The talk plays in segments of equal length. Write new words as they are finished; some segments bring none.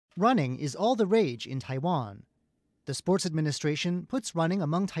Running is all the rage in Taiwan. The Sports Administration puts running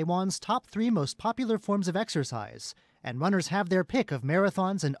among Taiwan's top 3 most popular forms of exercise, and runners have their pick of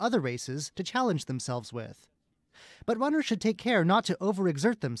marathons and other races to challenge themselves with. But runners should take care not to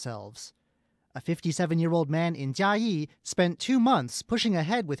overexert themselves. A 57-year-old man in Jiayi spent 2 months pushing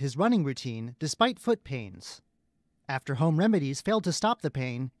ahead with his running routine despite foot pains. After home remedies failed to stop the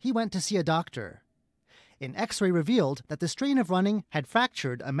pain, he went to see a doctor. An X-ray revealed that the strain of running had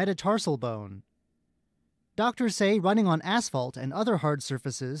fractured a metatarsal bone. Doctors say running on asphalt and other hard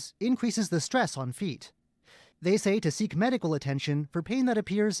surfaces increases the stress on feet. They say to seek medical attention for pain that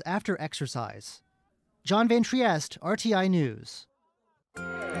appears after exercise. John Van Trieste, RTI News.